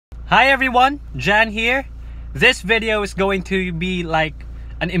Hi everyone, Jan here. This video is going to be like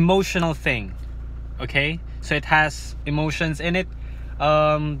an emotional thing, okay? So it has emotions in it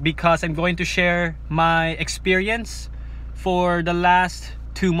because I'm going to share my experience for the last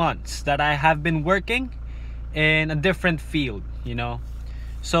 2 months that I have been working in a different field, you know.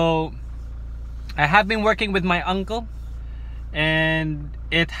 So I have been working with my uncle, and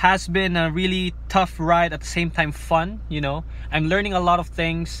it has been a really tough ride, at the same time fun, you know. I'm learning a lot of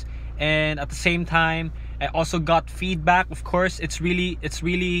things, and at the same time I also got feedback. Of course, it's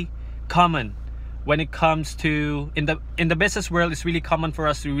really common when it comes to in the business world. It's really common for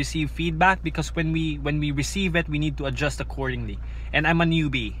us to receive feedback, because when we receive it, we need to adjust accordingly. And I'm a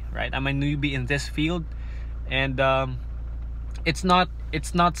newbie, right? I'm a newbie in this field, and it's not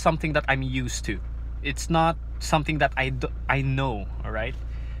something that I'm used to. It's not something that I know, all right?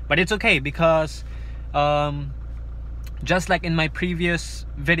 But it's okay, because just like in my previous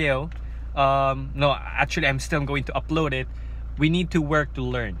video, no, actually I'm still going to upload it. We need to work to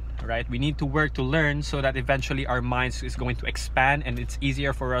learn, right? We need to work to learn, so that eventually our minds is going to expand, and it's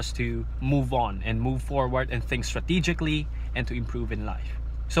easier for us to move on and move forward and think strategically and to improve in life.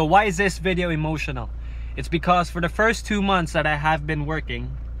 So why is this video emotional? It's because for the first 2 months that I have been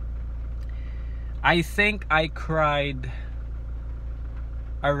working, I think I cried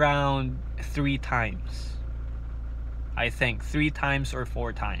around 3 times. I think 3 times or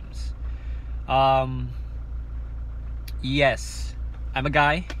 4 times. Yes, I'm a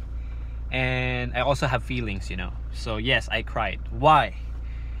guy, and I also have feelings, you know. So yes, I cried. Why?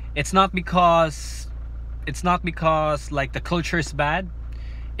 It's not because like the culture is bad.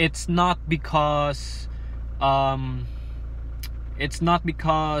 It's not because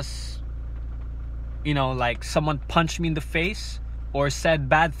you know, like someone punched me in the face or said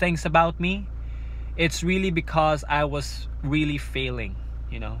bad things about me. It's really because I was really failing,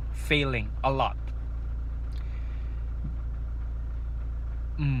 you know, failing a lot.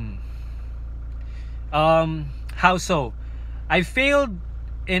 How so? I failed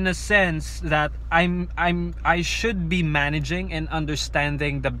in a sense that I should be managing and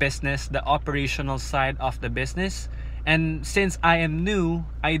understanding the business, the operational side of the business, and since I am new,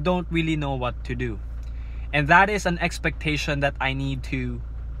 I don't really know what to do. And that is an expectation that I need to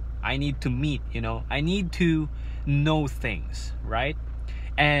meet, you know. I need to know things, right?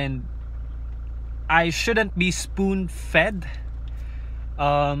 And I shouldn't be spoon-fed.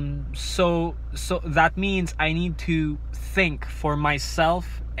 So that means I need to think for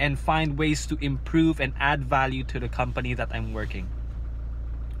myself and find ways to improve and add value to the company that I'm working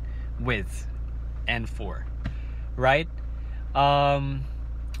with and for, right?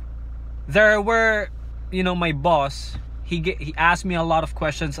 There were, you know, my boss, he asked me a lot of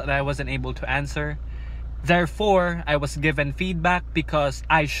questions that I wasn't able to answer. Therefore, I was given feedback because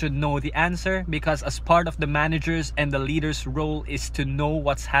I should know the answer, because as part of the managers and the leaders' role is to know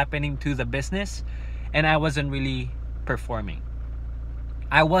what's happening to the business, and I wasn't really performing.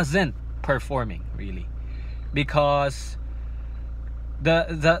 I wasn't performing really, because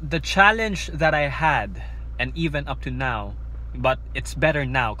the challenge that I had, and even up to now, but it's better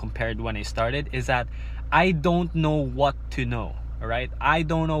now compared to when I started, is that I don't know what to know, all right? I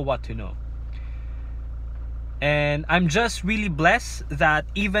don't know what to know. And I'm just really blessed that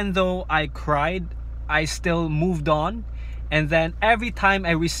even though I cried, I still moved on. And then every time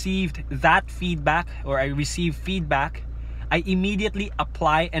I received that feedback, or I receive feedback, I immediately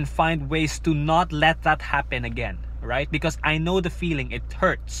apply and find ways to not let that happen again, right? Because I know the feeling. It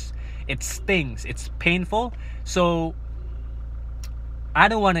hurts, it stings, it's painful. So I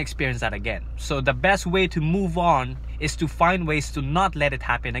don't want to experience that again. So the best way to move on is to find ways to not let it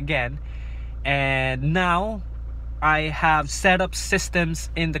happen again. And now I have set up systems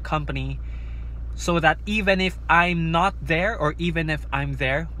in the company so that even if I'm not there, or even if I'm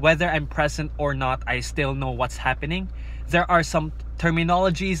there, whether I'm present or not, I still know what's happening. There are some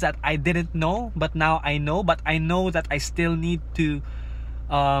terminologies that I didn't know, but now I know. But I know that I still need to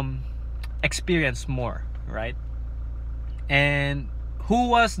experience more, right? And who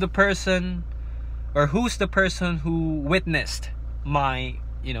was the person, or who's the person who witnessed my,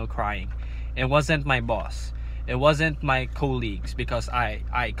 you know, crying? It wasn't my boss. It wasn't my colleagues, because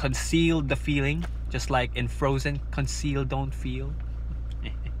I concealed the feeling, just like in Frozen, conceal, don't feel.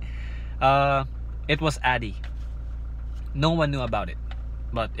 It was Addie. No one knew about it,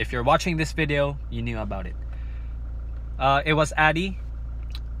 but if you're watching this video, you knew about it. It was Addie.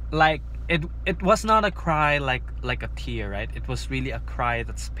 Like it was not a cry like a tear, right? It was really a cry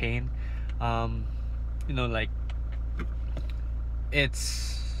that's pain. You know, like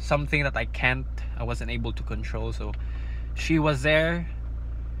it's something that I wasn't able to control. So she was there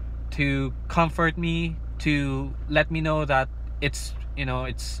to comfort me, to let me know that it's, you know,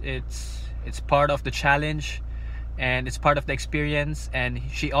 it's part of the challenge and it's part of the experience. And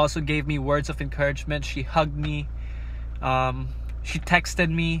she also gave me words of encouragement. She hugged me. She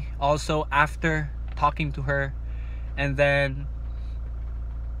texted me also after talking to her, and then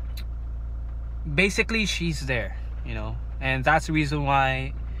basically she's there, you know. And that's the reason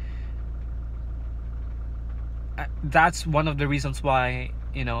why, that's one of the reasons why,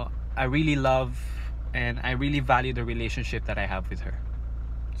 you know, I really love and I really value the relationship that I have with her.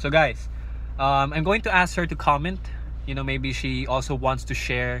 So guys, I'm going to ask her to comment. You know, maybe she also wants to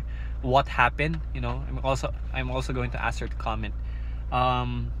share what happened. You know, I'm also going to ask her to comment.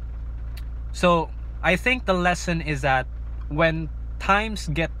 So I think the lesson is that when times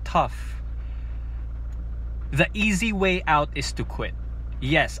get tough, the easy way out is to quit.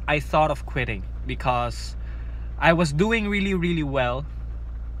 Yes, I thought of quitting because I was doing really well.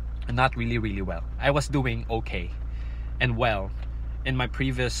 Not really well. I was doing okay and well in my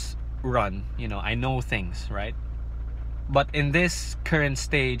previous run. You know, I know things, right? But in this current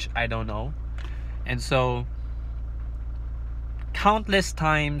stage, I don't know. And so countless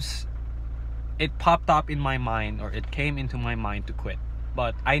times it popped up in my mind, or it came into my mind to quit.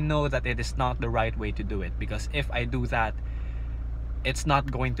 But I know that it is not the right way to do it, because if I do that, it's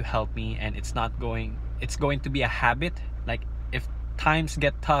not going to help me, and it's going to be a habit. Like, if times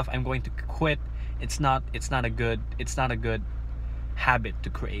get tough, I'm going to quit. It's not a good habit to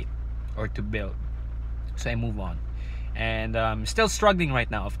create or to build. So I move on. And still struggling right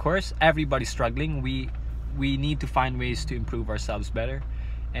now, of course. Everybody's struggling. We need to find ways to improve ourselves better.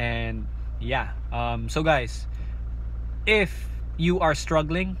 And yeah, so guys, if you are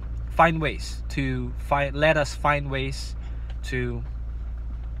struggling, let us find ways to,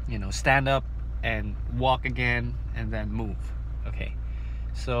 you know, stand up and walk again, and then move. Okay,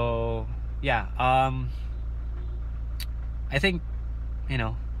 so yeah, I think, you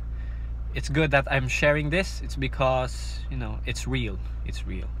know, it's good that I'm sharing this. It's because, you know, it's real.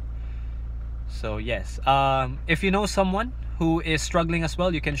 So yes, if you know someone who is struggling as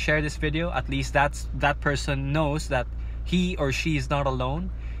well, you can share this video. At least that person knows that he or she is not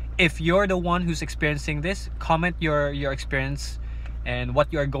alone. If you're the one who's experiencing this, comment your experience and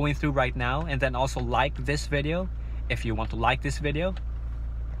what you are going through right now, and then also like this video if you want to like this video.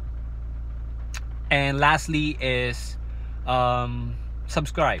 And lastly is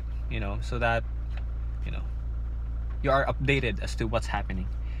subscribe, you know, so that, you know, you are updated as to what's happening.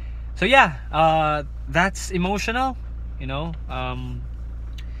 So yeah, that's emotional, you know.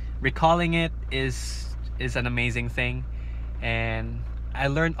 Recalling it is an amazing thing, and I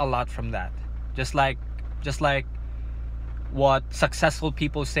learned a lot from that. Just like what successful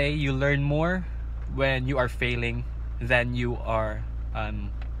people say, you learn more when you are failing than you are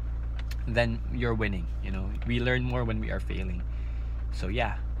then you're winning. You know, we learn more when we are failing. So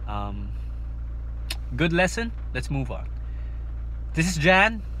yeah, good lesson. Let's move on. This is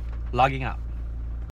Jan, logging out.